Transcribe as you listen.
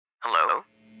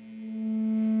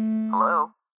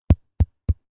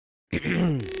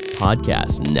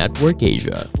Podcast Network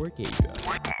Asia.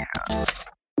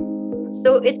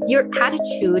 So it's your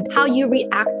attitude, how you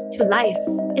react to life.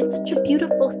 It's such a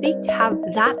beautiful thing to have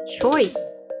that choice.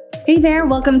 Hey there,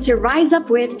 welcome to Rise Up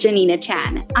with Janina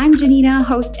Chan. I'm Janina,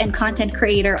 host and content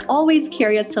creator, always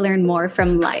curious to learn more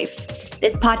from life.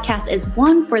 This podcast is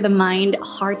one for the mind,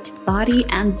 heart, body,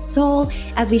 and soul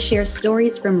as we share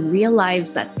stories from real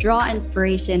lives that draw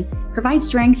inspiration, provide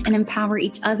strength, and empower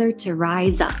each other to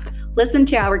rise up. Listen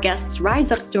to our guests'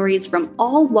 rise up stories from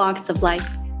all walks of life,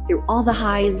 through all the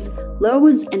highs,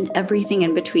 lows, and everything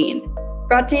in between.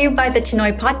 Brought to you by the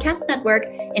Chinoy Podcast Network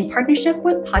in partnership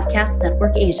with Podcast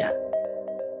Network Asia.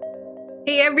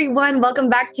 Hey everyone, welcome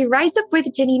back to Rise Up with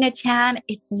Janina Chan.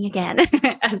 It's me again,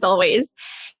 as always.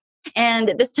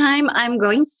 And this time I'm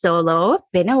going solo.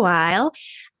 Been a while.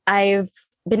 I've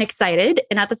been excited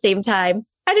and at the same time,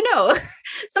 I don't know.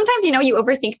 Sometimes, you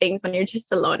overthink things when you're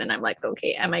just alone and I'm like,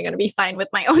 okay, am I going to be fine with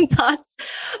my own thoughts?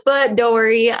 But don't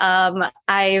worry.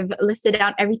 I've listed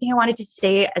down everything I wanted to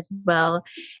say as well.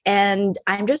 And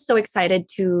I'm just so excited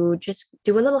to just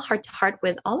do a little heart to heart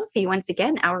with all of you. Once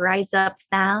again, our Rise Up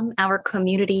fam, our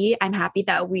community. I'm happy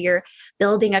that we're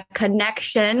building a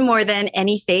connection more than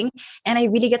anything. And I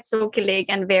really get so kilig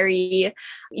and very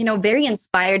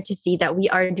inspired to see that we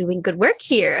are doing good work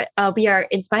here. We are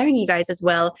inspiring you guys as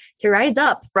well to rise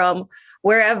up from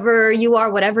wherever you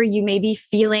are, whatever you may be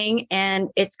feeling. And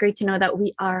it's great to know that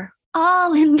we are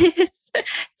all in this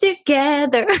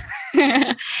together.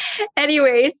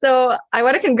 Anyway, so I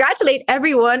want to congratulate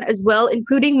everyone as well,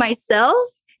 including myself,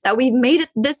 that we've made it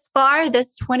this far,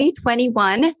 this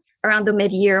 2021, around the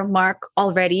mid-year mark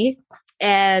already.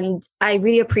 And I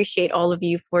really appreciate all of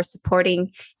you for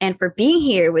supporting and for being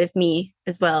here with me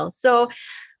as well. So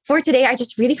for today, I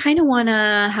just really kind of want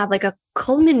to have like a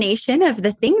culmination of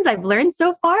the things I've learned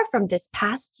so far from this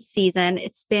past season.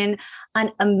 It's been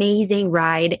an amazing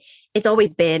ride. It's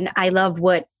always been. I love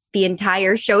what the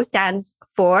entire show stands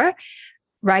for.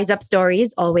 Rise Up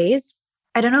Stories, always.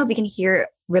 I don't know if you can hear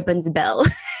Ribbon's bell.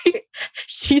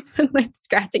 She's been like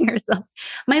scratching herself.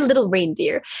 My little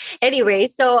reindeer. Anyway,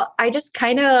 so I just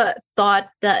kind of thought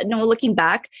that, looking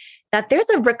back, that there's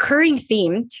a recurring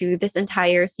theme to this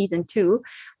entire season 2,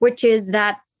 which is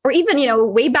that, or even,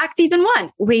 way back season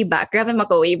 1, way back, grabe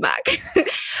mako, way back.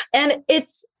 And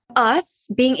it's us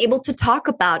being able to talk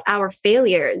about our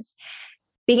failures,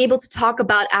 being able to talk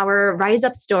about our rise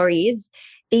up stories,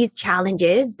 these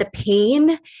challenges, the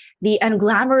pain, the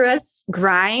unglamorous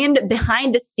grind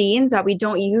behind the scenes that we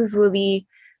don't usually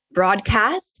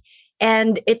broadcast.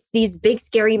 And it's these big,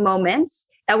 scary moments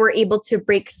that we're able to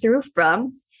break through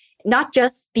from, not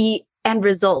just the end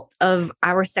result of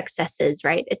our successes,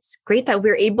 right? It's great that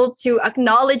we're able to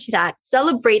acknowledge that,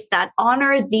 celebrate that,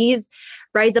 honor these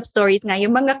rise up stories nga,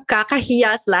 yung mga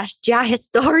kakahiya/jahe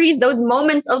stories, those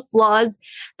moments of flaws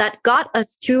that got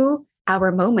us to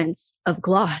our moments of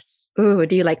gloss. Ooh,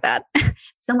 do you like that?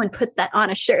 Someone put that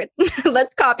on a shirt.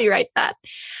 Let's copyright that.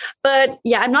 But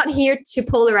yeah, I'm not here to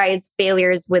polarize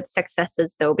failures with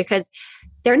successes though, because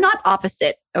they're not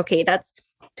opposite. Okay, that's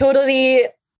totally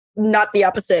not the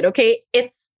opposite. Okay,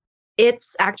 it's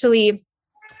actually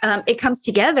it comes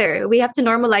together. We have to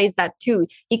normalize that too.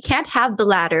 You can't have the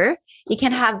latter. You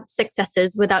can't have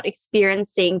successes without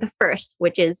experiencing the first,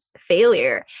 which is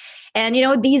failure. And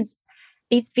these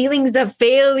feelings of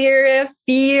failure,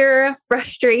 fear,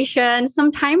 frustration,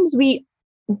 sometimes we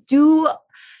do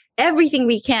everything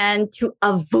we can to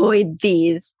avoid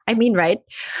these. I mean, right?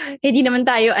 Hindi naman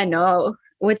tayo,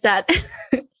 what's that?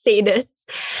 Sadists,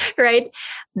 right?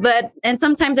 And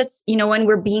sometimes it's, when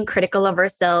we're being critical of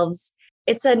ourselves,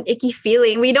 it's an icky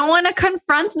feeling. We don't want to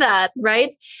confront that,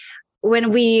 right?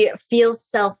 When we feel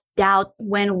self-doubt,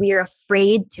 when we're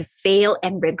afraid to fail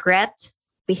and regret,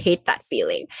 we hate that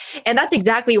feeling. And that's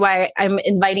exactly why I'm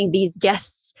inviting these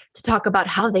guests to talk about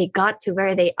how they got to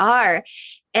where they are.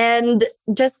 And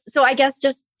I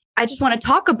just want to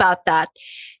talk about that.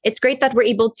 It's great that we're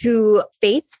able to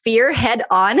face fear head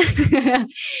on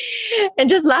and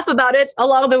just laugh about it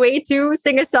along the way too,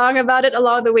 sing a song about it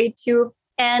along the way too.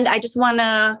 And I just want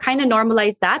to kind of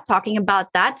normalize that, talking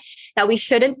about that we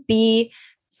shouldn't be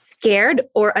scared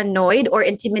or annoyed or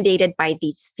intimidated by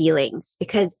these feelings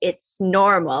because it's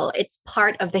normal. It's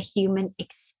part of the human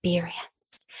experience.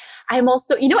 I'm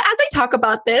also, as I talk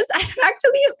about this, I'm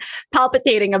actually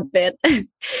palpitating a bit.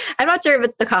 I'm not sure if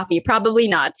it's the coffee, probably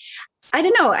not. I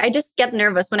don't know. I just get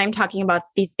nervous when I'm talking about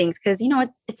these things because,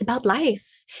 it's about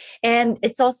life. And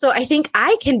it's also, I think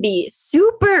I can be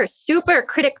super, super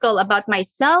critical about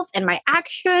myself and my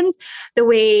actions, the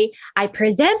way I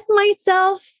present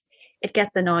myself. It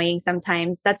gets annoying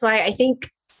sometimes. That's why I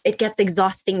think it gets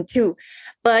exhausting too.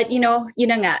 But yun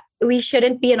na nga, we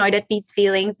shouldn't be annoyed at these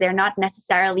feelings. They're not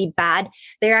necessarily bad.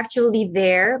 They're actually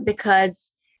there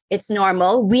because it's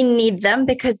normal. We need them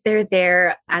because they're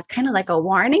there as kind of like a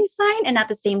warning sign. And at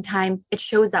the same time, it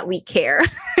shows that we care.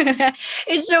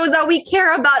 It shows that we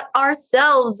care about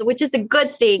ourselves, which is a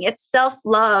good thing. It's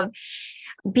self-love.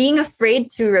 Being afraid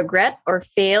to regret or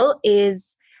fail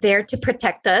is there to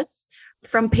protect us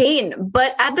from pain.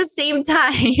 But at the same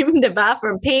time, diba,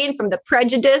 from pain, from the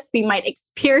prejudice we might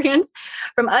experience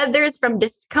from others, from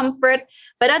discomfort.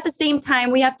 But at the same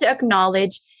time, we have to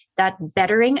acknowledge that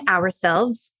bettering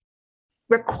ourselves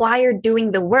require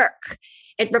doing the work.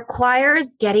 It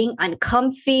requires getting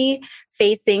uncomfy,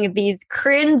 facing these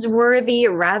cringe-worthy,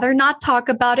 rather not talk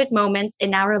about it moments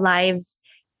in our lives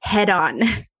head on,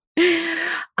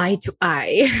 eye to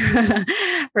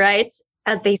eye, right?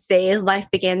 As they say,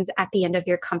 life begins at the end of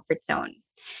your comfort zone.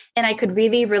 And I could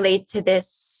really relate to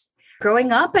this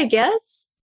growing up, I guess.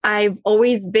 I've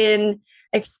always been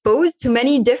exposed to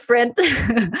many different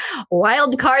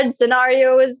wild card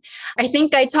scenarios. I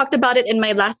think I talked about it in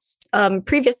my last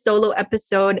previous solo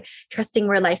episode, Trusting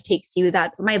Where Life Takes You,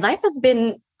 that my life has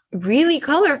been really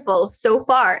colorful so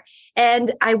far.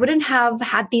 And I wouldn't have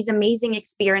had these amazing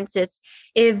experiences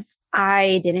if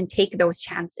I didn't take those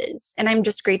chances. And I'm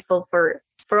just grateful for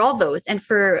all those and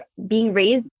for being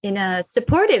raised in a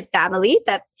supportive family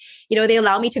that, they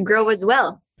allow me to grow as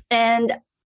well. And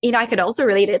I could also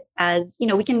relate it as,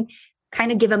 we can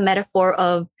kind of give a metaphor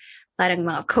of parang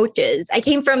mga coaches. I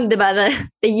came from the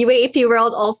UAAP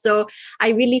world also. I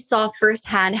really saw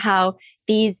firsthand how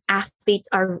these athletes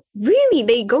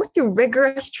they go through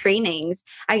rigorous trainings.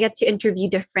 I get to interview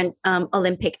different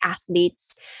Olympic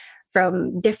athletes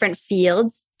from different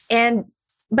fields. And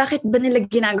bakit ba nila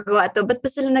ginagawa to? Ba't ba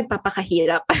sila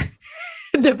nagpapakahirap?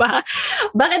 Diba?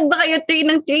 Bakit ba kayo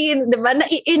train? Diba?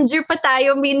 Na-i-injure pa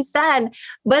tayo minsan.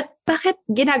 But bakit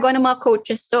ginagawa ng mga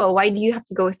coaches to? Why do you have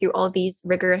to go through all these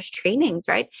rigorous trainings,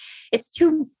 right? It's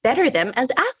to better them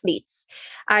as athletes.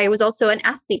 I was also an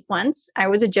athlete once. I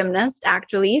was a gymnast,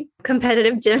 actually.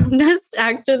 Competitive gymnast,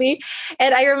 actually.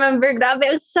 And I remember, grabe,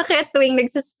 ang sakit tuwing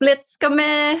nagsisplits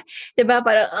kami. Diba?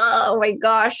 Parang, oh my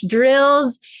gosh,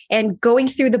 drills and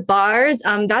going through the bars.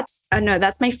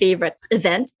 That's my favorite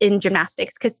event in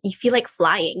gymnastics because you feel like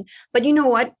flying. But you know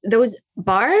what? Those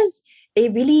bars, they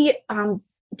really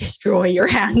destroy your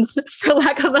hands, for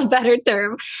lack of a better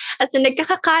term. As in,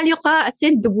 nagkakakalyo ka, as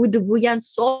in, dugu-dugu yan,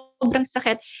 sobrang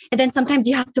sakit. And then sometimes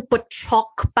you have to put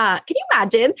chalk pa. Can you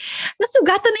imagine?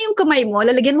 Nasugatan na yung kamay mo,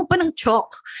 lalagyan mo pa ng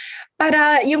chalk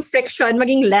para yung friction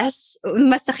maging less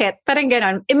masakit. Parang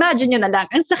ganon. Imagine nyo na lang,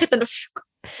 ang sakit na.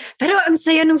 Pero ang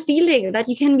saya ng feeling that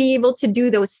you can be able to do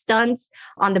those stunts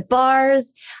on the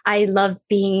bars. I love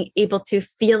being able to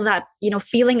feel that,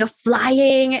 feeling of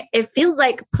flying. It feels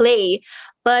like play,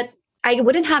 but I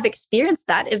wouldn't have experienced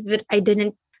that if I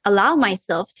didn't allow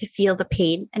myself to feel the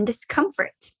pain and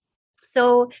discomfort.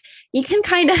 So you can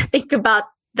kind of think about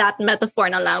that metaphor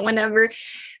na lang whenever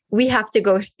we have to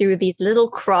go through these little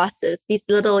crosses, these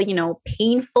little,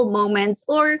 painful moments,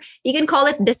 or you can call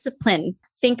it discipline.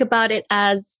 Think about it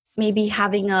as maybe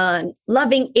having a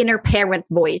loving inner parent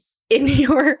voice in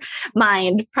your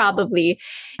mind, probably.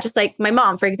 Just like my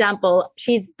mom, for example,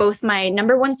 she's both my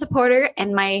number one supporter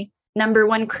and my number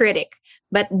one critic.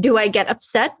 But do I get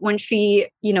upset when she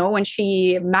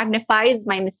magnifies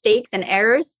my mistakes and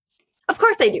errors? Of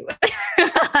course I do.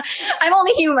 I'm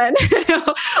only human.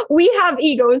 We have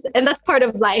egos and that's part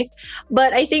of life.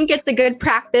 But I think it's a good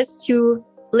practice to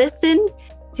listen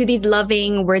to these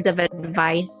loving words of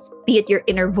advice, be it your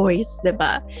inner voice,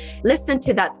 diba? Listen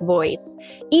to that voice,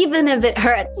 even if it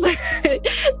hurts.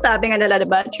 Sabi nga nila,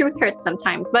 diba? Truth hurts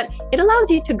sometimes, but it allows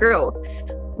you to grow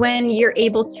when you're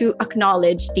able to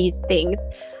acknowledge these things.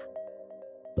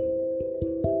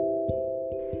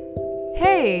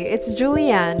 Hey, it's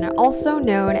Julianne, also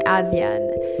known as Yen.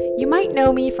 You might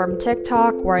know me from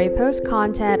TikTok, where I post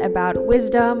content about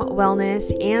wisdom, wellness,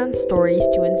 and stories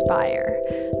to inspire.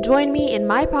 Join me in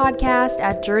my podcast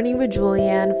at Journey with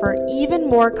Julianne for even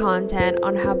more content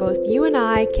on how both you and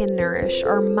I can nourish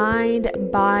our mind,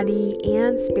 body,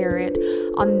 and spirit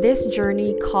on this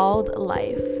journey called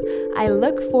life. I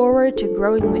look forward to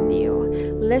growing with you.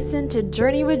 Listen to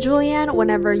Journey with Julianne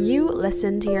whenever you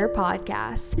listen to your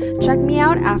podcast. Check me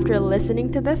out after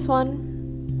listening to this one.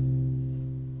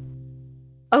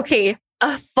 Okay,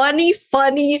 a funny,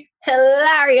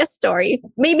 hilarious story.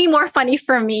 Maybe more funny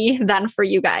for me than for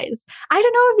you guys. I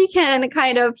don't know if you can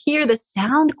kind of hear the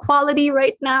sound quality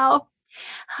right now.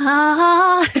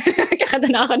 Kakanta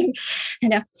na ako ng,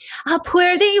 up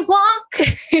where they walk,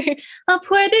 up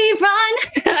where they run.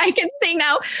 I can sing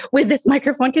now with this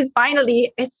microphone because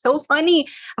finally, it's so funny.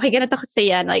 Okay, ganito kasi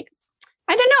yan. Like,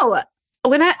 I don't know.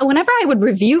 Whenever I would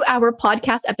review our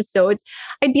podcast episodes,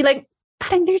 I'd be like,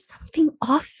 parang there's something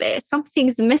off.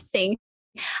 Something's missing.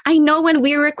 I know when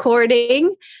we're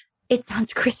recording, it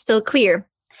sounds crystal clear.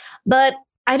 But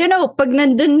I don't know, pag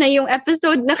nandun na yung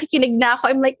episode, nakikinig na ako,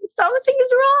 I'm like,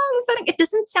 something's wrong. Parang it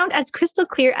doesn't sound as crystal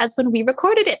clear as when we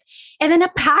recorded it. And then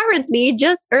apparently,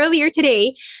 just earlier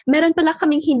today, meron pala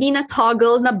kaming hindi na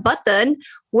toggle na button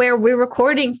where we're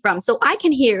recording from. So I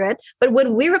can hear it, but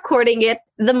when we're recording it,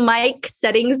 the mic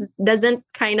settings doesn't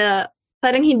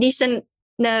parang hindi siya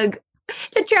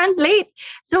to translate.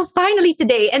 So finally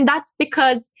today, and that's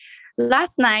because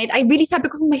last night, I really sabi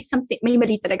ko may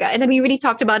mali talaga. And then we really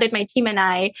talked about it, my team and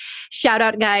I. Shout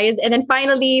out, guys. And then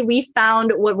finally, we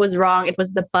found what was wrong. It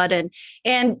was the button.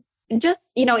 And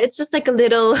just, it's just like a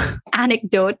little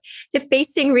anecdote to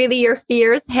facing really your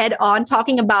fears head on,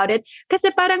 talking about it.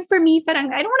 Kasi parang for me, I don't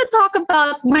want to talk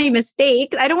about my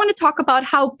mistakes. I don't want to talk about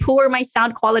how poor my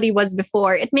sound quality was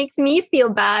before. It makes me feel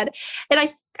bad. And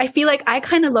I feel like I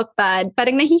kind of look bad.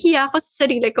 Parang nahihiya ako sa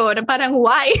sarili ko na parang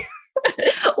why?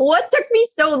 What took me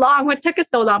so long? What took us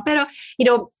so long? Pero,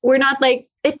 we're not like,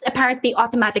 it's apparently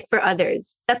automatic for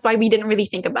others. That's why we didn't really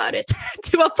think about it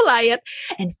to apply it.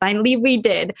 And finally we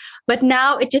did. But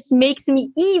now it just makes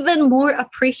me even more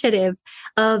appreciative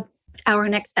of our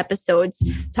next episodes,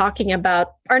 talking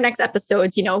about our next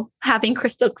episodes, having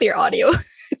crystal clear audio.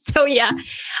 So yeah.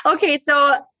 Okay.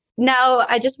 So now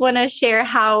I just want to share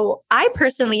how I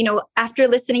personally, after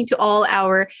listening to all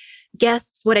our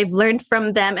guests, what I've learned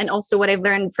from them, and also what I've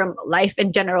learned from life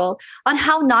in general on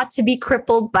how not to be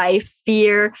crippled by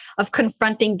fear of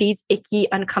confronting these icky,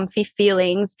 uncomfy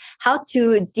feelings, how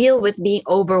to deal with being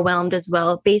overwhelmed as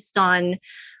well, based on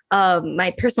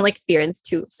my personal experience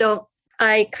too. So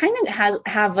I kind of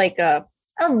have like a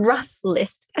rough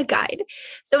list, a guide.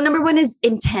 So number one is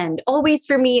intend. Always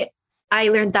for me, I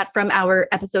learned that from our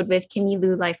episode with Kimmy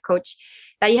Lou, life coach,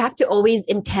 that you have to always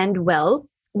intend well.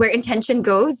 Where intention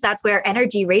goes, that's where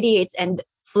energy radiates and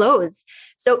flows.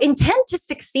 So intend to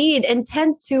succeed,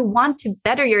 intend to want to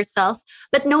better yourself,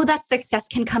 but know that success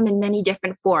can come in many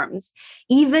different forms,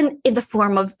 even in the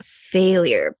form of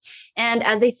failure. And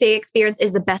as they say, experience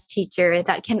is the best teacher.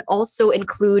 That can also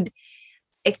include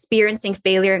experiencing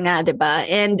failure nga, diba?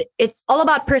 And it's all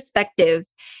about perspective.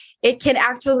 It can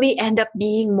actually end up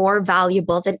being more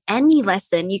valuable than any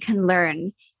lesson you can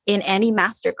learn in any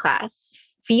masterclass.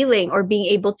 Feeling or being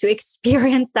able to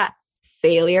experience that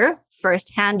failure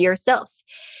firsthand yourself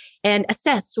and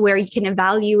assess where you can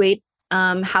evaluate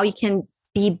how you can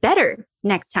be better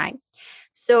next time.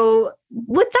 So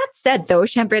with that said though,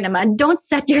 syempre naman, don't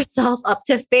set yourself up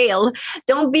to fail.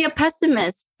 Don't be a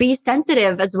pessimist. Be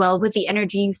sensitive as well with the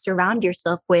energy you surround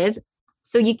yourself with,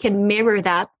 so you can mirror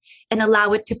that and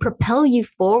allow it to propel you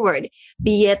forward,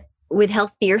 be it with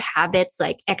healthier habits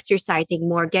like exercising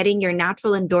more, getting your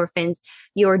natural endorphins,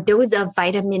 your dose of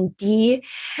vitamin D,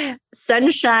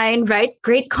 sunshine, right?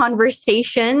 Great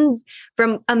conversations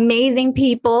from amazing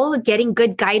people, getting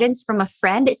good guidance from a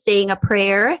friend, saying a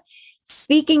prayer,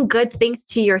 speaking good things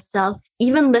to yourself,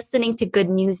 even listening to good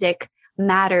music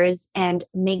matters and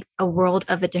makes a world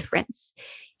of a difference.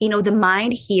 The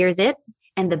mind hears it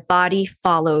and the body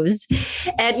follows.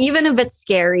 And even if it's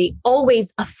scary,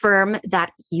 always affirm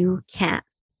that you can.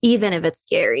 Even if it's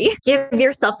scary, give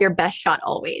yourself your best shot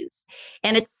always.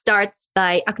 And it starts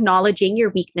by acknowledging your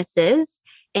weaknesses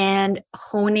and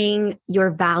honing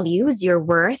your values, your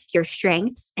worth, your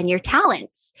strengths, and your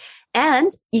talents.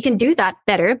 And you can do that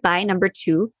better by number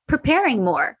 2, preparing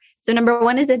more. So number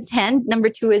 1 is intend. Number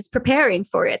 2 is preparing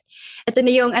for it. Ito na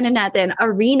yung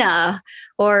arena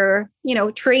or,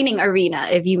 training arena,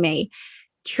 if you may.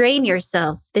 Train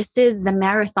yourself. This is the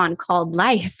marathon called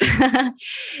life.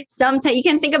 Sometimes you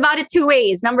can think about it 2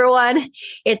 ways. Number 1,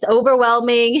 it's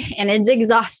overwhelming and it's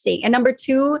exhausting. And number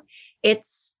 2,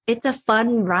 it's a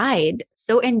fun ride.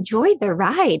 So enjoy the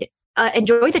ride.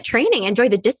 Enjoy the training, enjoy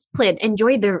the discipline,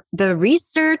 enjoy the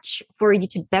research for you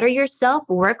to better yourself,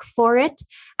 work for it,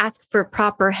 ask for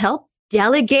proper help,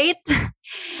 delegate.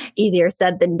 Easier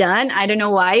said than done. I don't know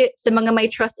why. Sa mga may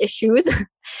trust issues,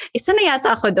 isa na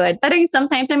yata ako doon. Parang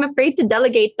sometimes I'm afraid to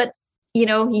delegate, but you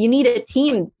need a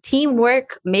team.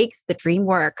 Teamwork makes the dream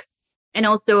work. And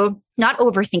also not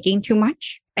overthinking too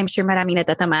much. I'm sure marami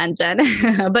natatamaan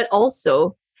dyan. But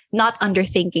also not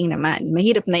underthinking naman.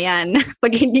 Mahirap na yan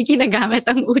pag hindi ginagamit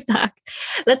ang utak.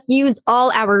 Let's use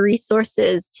all our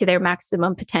resources to their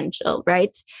maximum potential,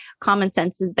 right? Common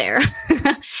sense is there.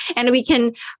 And we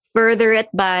can further it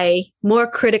by more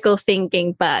critical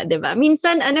thinking pa, di ba?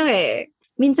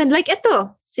 Minsan like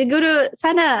ito, siguro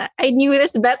sana I knew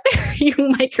this better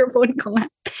yung microphone ko nga.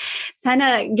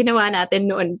 Sana ginawa natin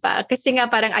noon pa. Kasi nga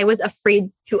parang I was afraid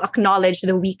to acknowledge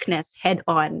the weakness head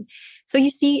on. So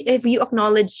you see, if you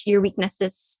acknowledge your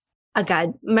weaknesses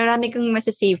agad, marami kang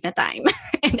masasave na time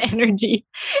and energy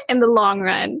in the long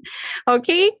run.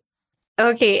 Okay?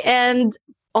 Okay, and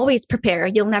always prepare.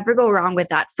 You'll never go wrong with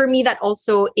that. For me, that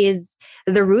also is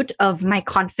the root of my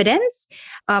confidence.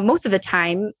 Most of the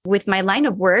time, with my line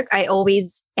of work, I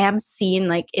always am seen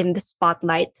like in the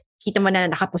spotlight. Kita mo na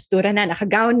nakapostura na,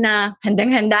 nakagaon na,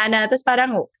 handang-handa na. Tapos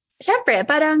parang, syempre,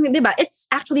 parang, di ba, it's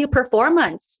actually a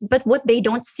performance. But what they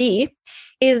don't see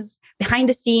is behind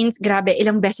the scenes, grabe,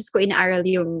 ilang beses ko inaaral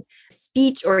yung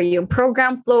speech or yung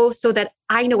program flow so that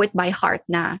I know it by heart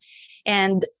na.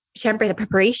 And syempre, the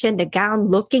preparation, the gown,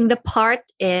 looking the part,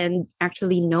 and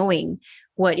actually knowing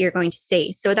what you're going to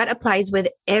say. So that applies with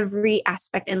every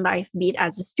aspect in life, be it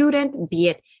as a student, be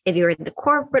it if you're in the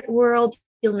corporate world.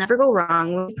 You'll never go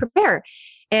wrong when you prepare.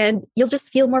 And you'll just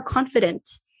feel more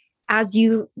confident as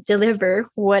you deliver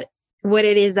what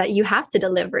it is that you have to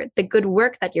deliver, the good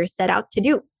work that you're set out to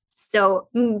do. So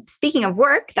speaking of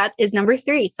work, that is number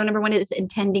 3. So number 1 is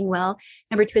intending well.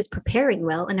 Number 2 is preparing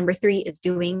well. And number 3 is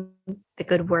doing the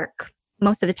good work.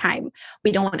 Most of the time,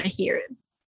 we don't want to hear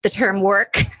the term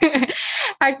work.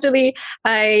 Actually,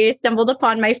 I stumbled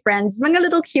upon my friends, mga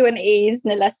little Q&As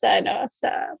nila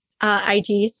sa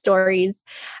IG stories.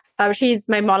 She's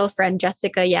my model friend,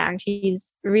 Jessica Yang.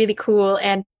 She's really cool.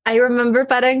 And I remember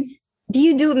parang,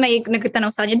 may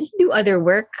nagtanong sa kanya, do you do other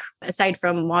work aside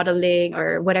from modeling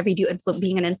or whatever you do,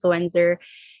 being an influencer?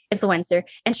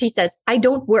 And she says, I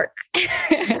don't work.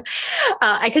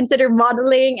 I consider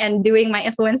modeling and doing my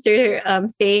influencer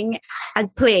thing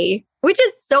as play, which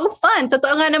is so fun.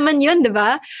 Totoo nga naman yun, di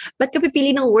ba? Ba't ka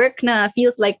pipili ng work na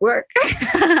feels like work?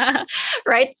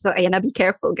 Right? So, ayan na, be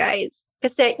careful, guys.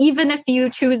 Kasi even if you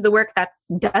choose the work that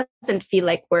doesn't feel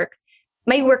like work,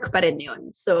 may work pa rin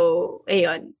yun. So,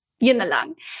 ayun. Yun na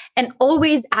lang. And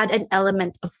always add an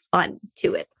element of fun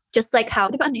to it. Just like how,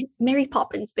 diba, Mary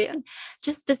Poppins ba yun?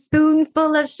 Just a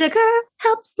spoonful of sugar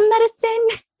helps the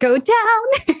medicine go down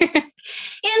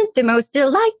in the most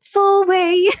delightful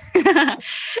way.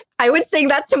 I would sing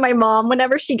that to my mom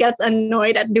whenever she gets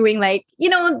annoyed at doing like,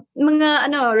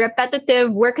 mga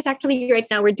repetitive work. Because actually right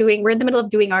now we're in the middle of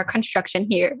doing our construction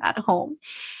here at home.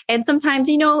 And sometimes,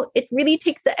 it really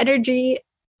takes the energy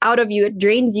out of you. It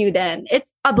drains you then.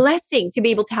 It's a blessing to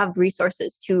be able to have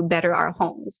resources to better our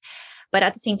homes. But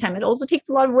at the same time, it also takes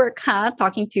a lot of work,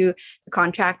 talking to the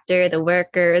contractor, the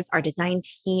workers, our design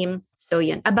team. So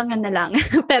yun, abangan na lang.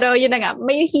 Pero yun na nga,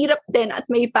 may hirap din at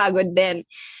may pagod din.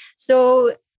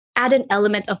 So add an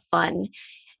element of fun.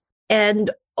 And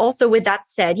also with that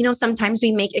said, sometimes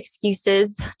we make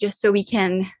excuses just so we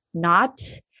can not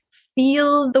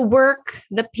feel the work,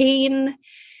 the pain,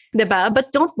 diba?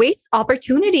 But don't waste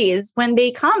opportunities when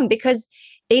they come, because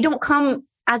they don't come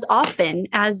as often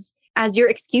as your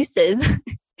excuses.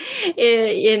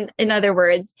 in other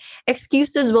words,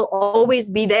 excuses will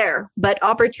always be there, but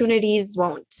opportunities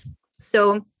won't.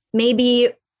 So maybe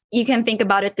you can think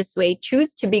about it this way.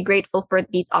 Choose to be grateful for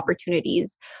these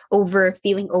opportunities over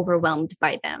feeling overwhelmed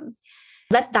by them.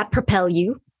 Let that propel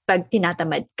you. Pag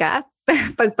tinatamad ka,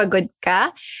 pag pagod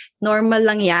ka, normal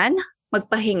lang yan,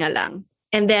 magpahinga lang.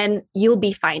 And then you'll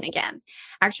be fine again.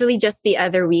 Actually, just the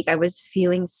other week, I was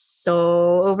feeling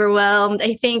so overwhelmed.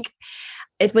 I think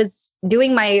it was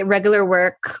doing my regular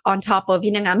work on top of,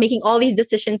 making all these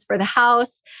decisions for the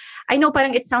house. I know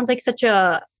parang it sounds like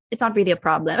it's not really a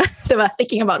problem.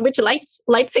 Thinking about which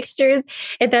light fixtures,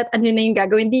 and that ano na yung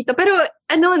gagawin dito. Pero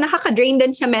nakaka-drain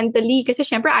din siya mentally kasi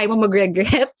syempre ayaw mo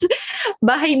mag-regret.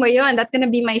 Bahay mo yun. That's gonna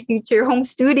be my future home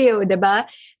studio, diba?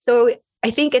 So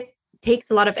I think it takes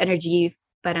a lot of energy,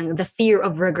 parang the fear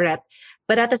of regret.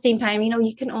 But at the same time,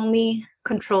 you can only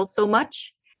control so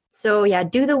much. So yeah,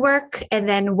 do the work, and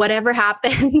then whatever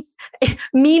happens,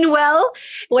 meanwhile,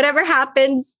 whatever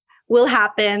happens will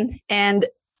happen, and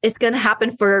it's going to happen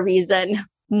for a reason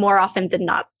more often than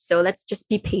not. So let's just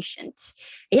be patient.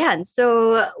 Yeah. And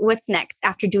so what's next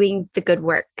after doing the good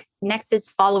work? Next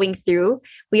is following through.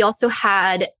 We also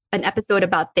had an episode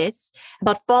about this,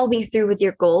 about following through with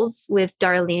your goals with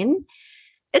Darlene.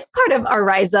 It's part of our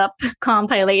Rise Up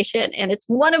compilation, and it's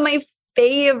one of my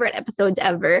favorite episodes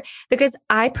ever because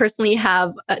I personally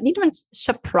have, hindi naman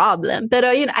siya problem,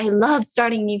 pero I love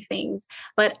starting new things.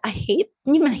 But I hate,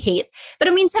 hindi man hate,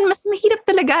 pero minsan mas mahirap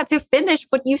talaga to finish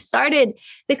what you started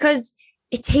because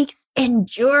it takes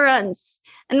endurance.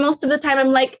 And most of the time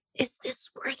I'm like, is this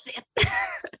worth it?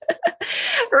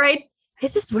 Right?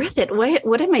 Is this worth it?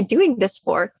 What am I doing this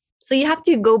for? So you have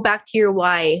to go back to your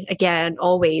why again,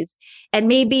 always. And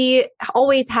maybe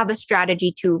always have a strategy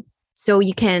too. So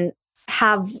you can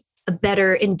have a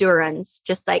better endurance,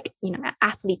 just like,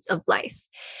 athletes of life.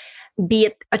 Be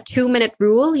it a 2-minute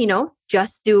rule,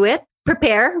 just do it.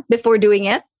 Prepare before doing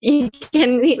it. You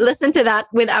can listen to that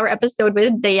with our episode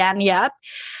with Diane Yap.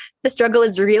 The struggle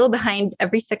is real behind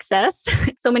every success.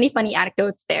 So many funny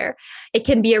anecdotes there. It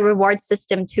can be a reward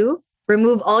system too.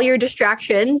 Remove all your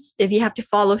distractions if you have to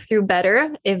follow through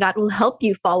better, if that will help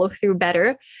you follow through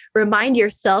better. Remind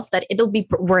yourself that it'll be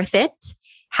worth it.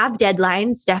 Have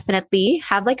deadlines, definitely.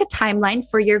 Have like a timeline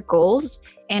for your goals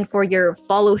and for your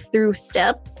follow through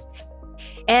steps.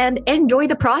 And enjoy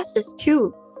the process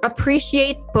too.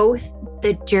 Appreciate both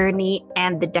the journey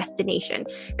and the destination.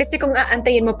 Kasi kung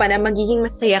aantayin mo pa na magiging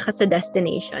masaya ka sa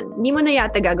destination, hindi mo na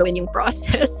yata gagawin yung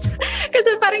process.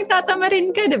 Kasi parang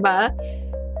tatamarin ka, di ba?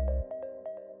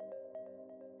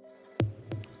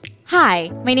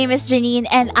 Hi, my name is Janine,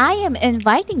 and I am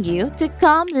inviting you to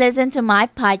come listen to my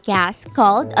podcast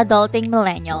called Adulting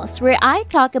Millennials, where I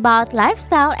talk about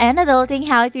lifestyle and adulting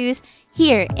how-tos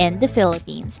here in the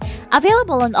Philippines.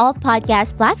 Available on all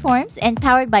podcast platforms and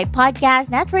powered by Podcast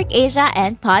Network Asia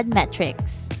and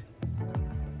Podmetrics.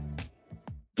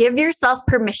 Give yourself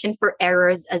permission for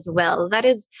errors as well. That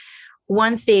is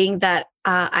one thing that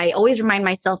I always remind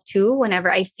myself too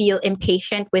whenever I feel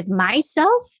impatient with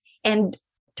myself and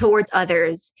towards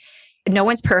others. No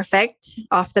one's perfect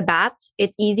off the bat.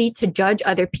 It's easy to judge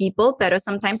other people, but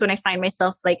sometimes when I find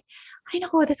myself like, I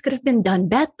know this could have been done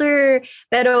better,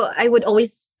 pero I would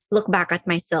always look back at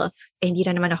myself, hindi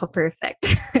na naman ako perfect.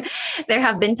 There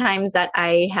have been times that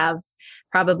I have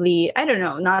probably, I don't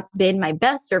know, not been my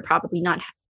best or probably not,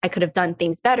 I could have done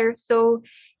things better. So,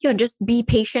 just be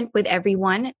patient with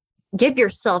everyone. Give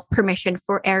yourself permission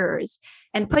for errors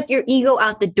and put your ego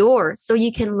out the door so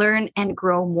you can learn and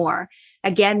grow more.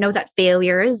 Again, know that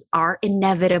failures are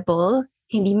inevitable.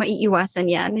 Hindi maiiwasan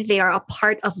yan. They are a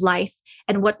part of life.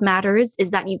 And what matters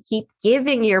is that you keep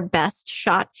giving your best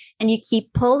shot and you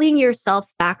keep pulling yourself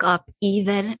back up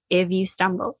even if you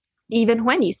stumble. Even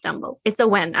when you stumble. It's a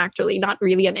when, actually, not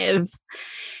really an if.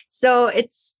 So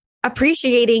it's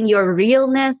appreciating your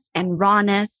realness and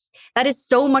rawness. That is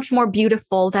so much more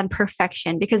beautiful than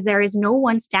perfection because there is no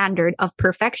one standard of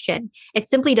perfection. It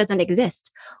simply doesn't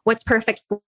exist. What's perfect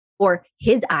for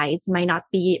his eyes may not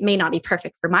be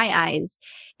perfect for my eyes,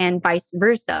 and vice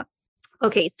versa.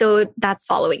 Okay, so that's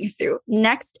following through.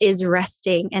 Next is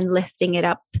resting and lifting it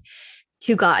up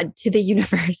to God, to the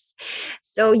universe.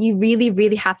 So you really,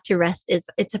 really have to rest.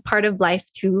 It's a part of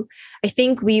life too. I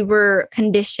think we were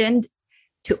conditioned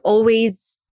to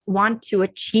always want to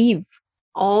achieve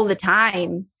all the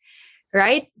time,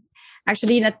 right?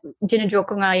 Actually, ginajoke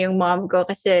ko nga yung mom ko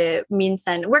kasi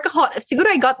minsan, workaholic. Siguro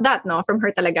I got that, no, from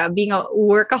her talaga, being a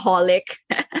workaholic.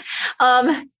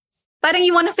 Parang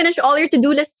you want to finish all your to-do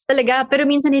lists talaga, pero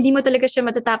minsan hindi mo talaga siya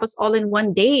matatapos all in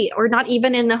one day or not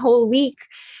even in the whole week.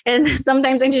 And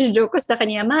sometimes ang joke ko sa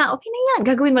kanya, ma, okay na yan,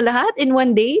 gagawin mo lahat in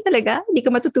one day talaga, hindi ka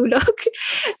matutulog.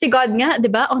 Si God nga, di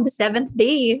ba, on the 7th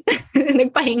day,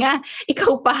 nagpahinga,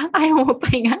 ikaw pa, ayaw mo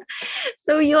pahinga.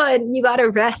 So yun, you gotta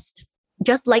rest.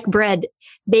 Just like bread,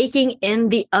 baking in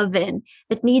the oven,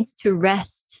 it needs to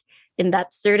rest in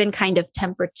that certain kind of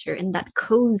temperature, in that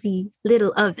cozy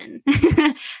little oven.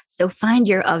 So find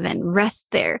your oven, rest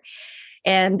there.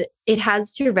 And it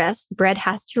has to rest, bread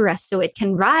has to rest so it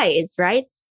can rise, right?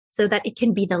 So that it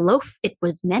can be the loaf it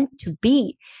was meant to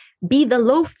be. Be the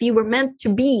loaf you were meant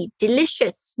to be.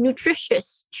 Delicious,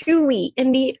 nutritious, chewy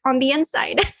on the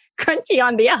inside, crunchy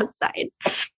on the outside.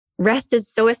 Rest is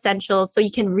so essential so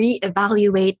you can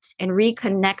reevaluate and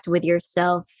reconnect with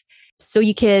yourself. So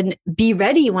you can be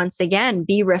ready once again,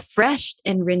 be refreshed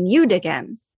and renewed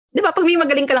again. Di ba? Pag may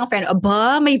magaling ka lang friend,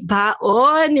 aba, may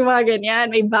baon, yung mga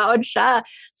ganyan, may baon siya.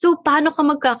 So, paano ka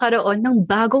magkakaroon ng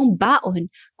bagong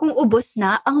baon kung ubos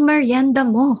na ang merienda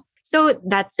mo? So,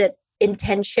 that's it.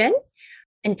 Intention,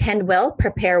 intend well,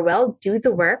 prepare well, do the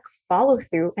work, follow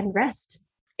through, and rest.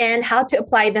 And how to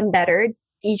apply them better,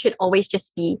 you should always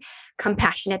just be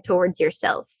compassionate towards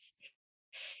yourself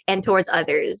and towards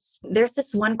others. There's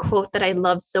this one quote that I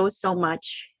love so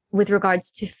much with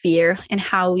regards to fear and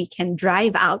how we can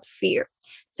drive out fear.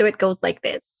 So it goes like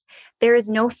this. There is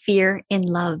no fear in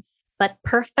love, but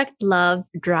perfect love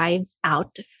drives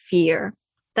out fear.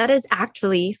 That is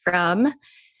actually from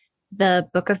the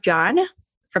book of John,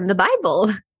 from the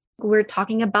Bible. We're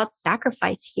talking about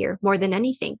sacrifice here more than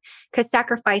anything, because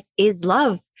sacrifice is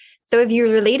love. So if you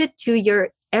relate it to your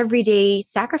everyday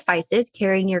sacrifices,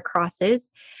 carrying your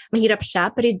crosses, mahirap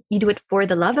siya, but you do it for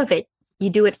the love of it. You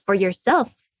do it for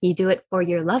yourself. You do it for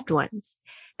your loved ones.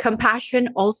 Compassion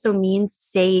also means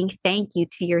saying thank you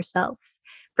to yourself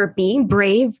for being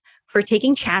brave, for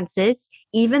taking chances,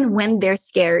 even when they're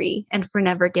scary, and for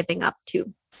never giving up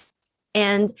too.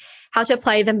 And how to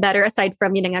apply them better aside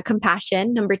from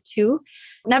compassion. Number 2,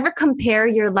 never compare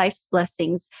your life's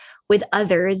blessings with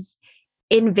others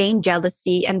in vain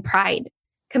jealousy and pride.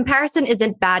 Comparison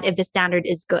isn't bad if the standard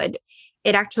is good.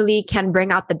 It actually can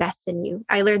bring out the best in you.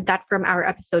 I learned that from our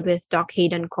episode with Doc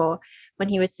Hayden Ko when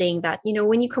he was saying that,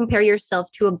 when you compare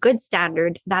yourself to a good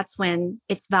standard, that's when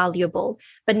it's valuable,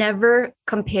 but never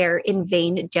compare in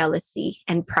vain jealousy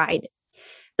and pride.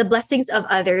 The blessings of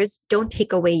others don't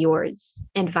take away yours,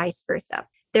 and vice versa.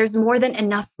 There's more than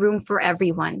enough room for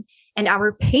everyone, and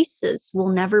our paces will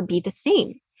never be the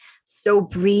same. So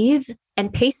breathe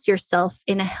and pace yourself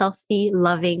in a healthy,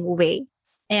 loving way.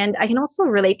 And I can also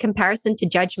relate comparison to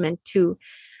judgment too.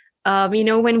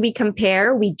 When we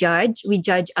compare, we judge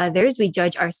others, we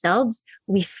judge ourselves,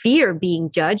 we fear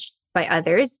being judged by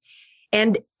others,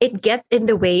 and it gets in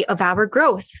the way of our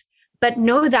growth. But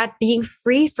know that being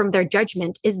free from their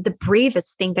judgment is the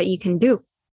bravest thing that you can do.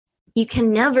 You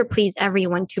can never please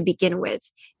everyone to begin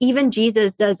with. Even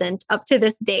Jesus doesn't up to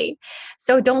this day.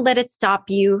 So don't let it stop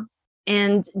you.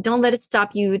 And don't let it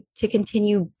stop you to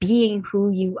continue being who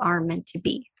you are meant to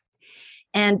be.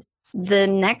 And the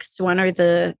next one, or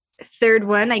the third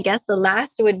one, I guess the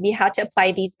last would be how to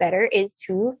apply these better is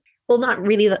to, well, not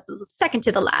really second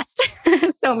to the last.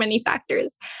 So many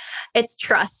factors. It's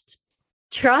trust.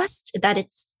 Trust that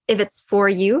if it's for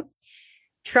you,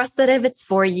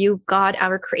 God,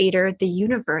 our creator, the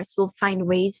universe will find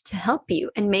ways to help you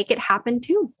and make it happen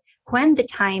too. When the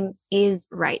time is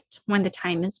right, when the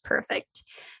time is perfect.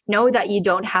 Know that you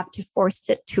don't have to force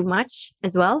it too much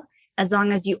as well, as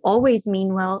long as you always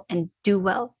mean well and do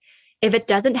well. If it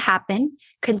doesn't happen,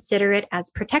 consider it as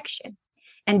protection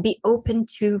and be open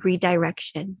to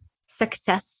redirection.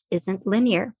 Success isn't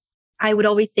linear. I would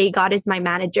always say God is my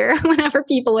manager whenever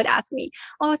people would ask me,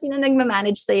 sino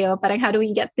nagmamanage sa'yo? Parang how do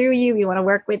we get through you? We want to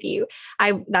work with you.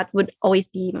 That would always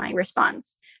be my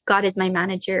response. God is my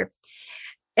manager.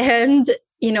 And,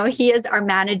 he is our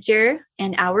manager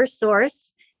and our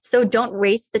source. So don't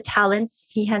waste the talents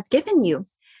he has given you.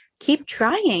 Keep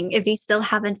trying if you still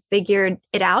haven't figured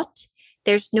it out.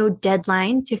 There's no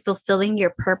deadline to fulfilling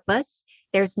your purpose.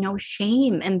 There's no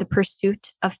shame in the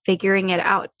pursuit of figuring it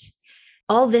out.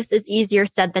 All this is easier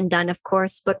said than done, of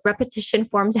course, but repetition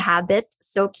forms a habit.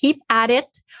 So keep at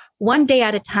it, one day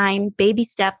at a time, baby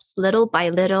steps, little by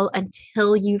little,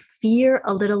 until you fear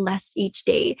a little less each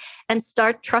day and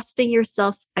start trusting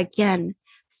yourself again.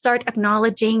 Start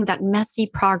acknowledging that messy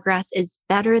progress is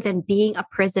better than being a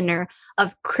prisoner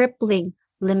of crippling,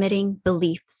 limiting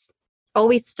beliefs.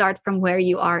 Always start from where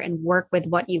you are and work with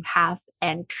what you have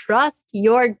and trust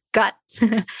your gut,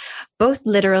 both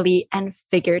literally and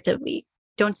figuratively.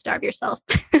 Don't starve yourself.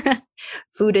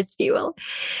 Food is fuel.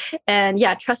 And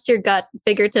trust your gut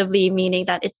figuratively, meaning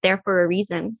that it's there for a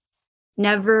reason.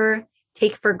 Never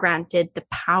take for granted the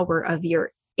power of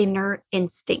your inner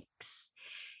instincts.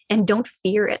 And don't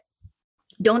fear it.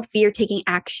 Don't fear taking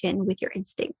action with your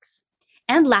instincts.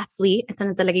 And lastly,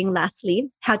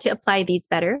 how to apply these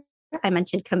better. I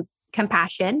mentioned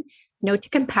compassion, no to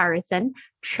comparison,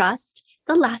 trust.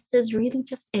 The last is really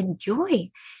just enjoy,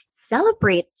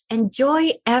 celebrate, enjoy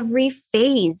every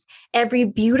phase, every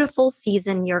beautiful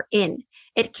season you're in.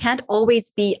 It can't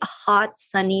always be a hot,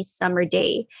 sunny summer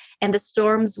day, and the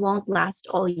storms won't last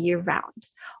all year round.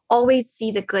 Always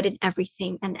see the good in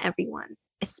everything and everyone,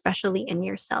 especially in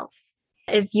yourself.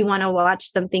 If you want to watch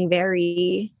something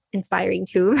very inspiring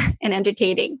too and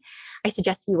entertaining, I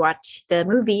suggest you watch the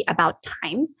movie About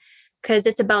Time, because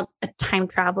it's about a time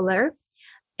traveler.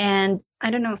 And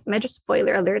I don't know if medyo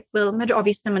spoiler alert. Well, medyo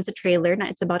obvious naman sa trailer na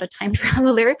it's about a time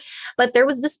traveler. But there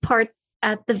was this part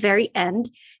at the very end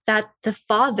that the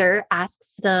father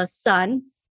asks the son,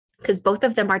 because both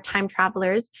of them are time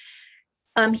travelers,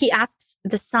 he asks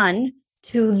the son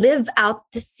to live out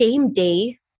the same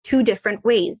day 2 different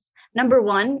ways. Number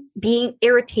 1, being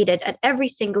irritated at every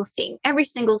single thing, every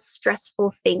single stressful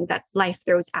thing that life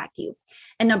throws at you.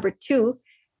 And number 2,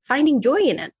 finding joy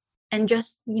in it. And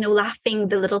just, laughing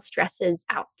the little stresses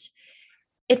out.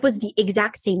 It was the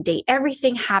exact same day.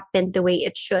 Everything happened the way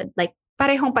it should. Like,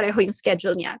 parehong-pareho yung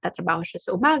schedule niya. Tatrabaho siya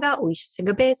sa umaga, uwi siya sa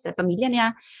gabi, sa pamilya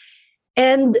niya.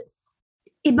 And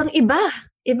ibang-iba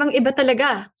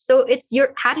talaga. So it's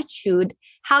your attitude,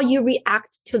 how you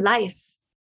react to life.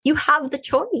 You have the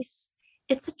choice.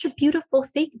 It's such a beautiful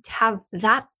thing to have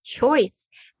that choice,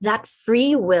 that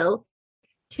free will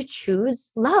to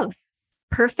choose love.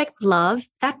 Perfect love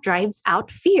that drives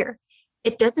out fear.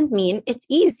 It doesn't mean it's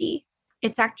easy.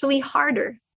 It's actually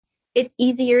harder. It's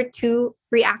easier to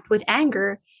react with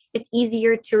anger. It's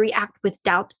easier to react with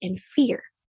doubt and fear.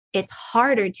 It's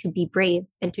harder to be brave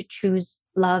and to choose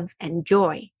love and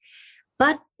joy.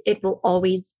 But it will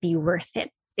always be worth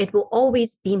it. It will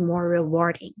always be more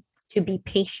rewarding to be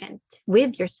patient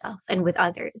with yourself and with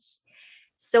others.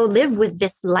 So live with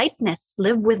this lightness,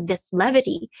 live with this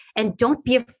levity, and don't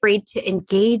be afraid to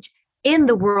engage in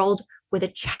the world with a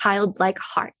childlike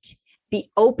heart. Be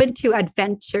open to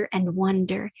adventure and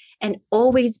wonder, and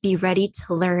always be ready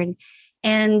to learn,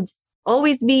 and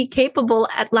always be capable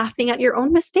at laughing at your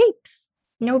own mistakes.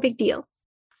 No big deal.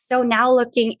 So now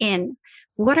looking in,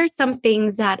 what are some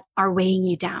things that are weighing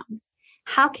you down?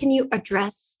 How can you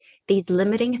address these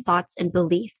limiting thoughts and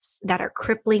beliefs that are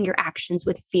crippling your actions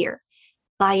with fear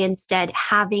by instead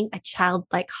having a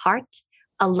childlike heart,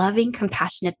 a loving,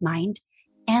 compassionate mind,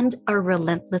 and a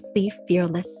relentlessly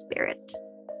fearless spirit?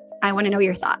 I want to know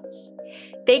your thoughts.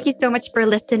 Thank you so much for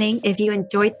listening. If you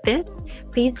enjoyed this,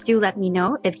 please do let me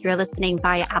know. If you're listening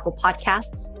via Apple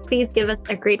Podcasts, please give us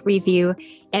a great review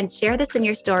and share this in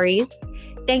your stories.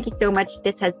 Thank you so much.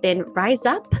 This has been Rise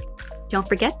Up. Don't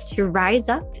forget to rise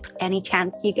up any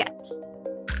chance you get.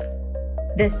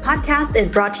 This podcast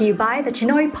is brought to you by the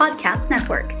Chinoy Podcast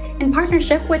Network in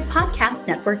partnership with Podcast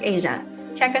Network Asia.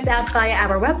 Check us out via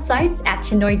our websites at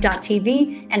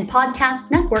chinoy.tv and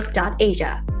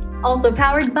podcastnetwork.asia. Also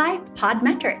powered by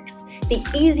Podmetrics, the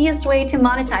easiest way to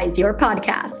monetize your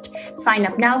podcast. Sign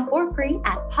up now for free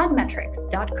at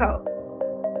podmetrics.co.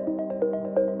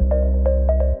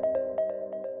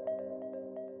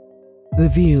 The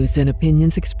views and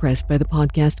opinions expressed by the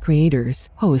podcast creators,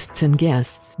 hosts, and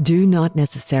guests do not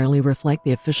necessarily reflect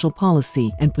the official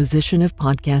policy and position of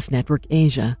Podcast Network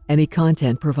Asia. Any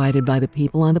content provided by the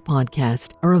people on the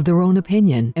podcast are of their own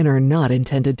opinion and are not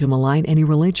intended to malign any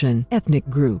religion, ethnic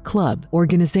group, club,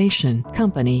 organization,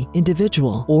 company,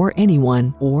 individual, or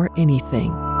anyone or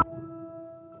anything.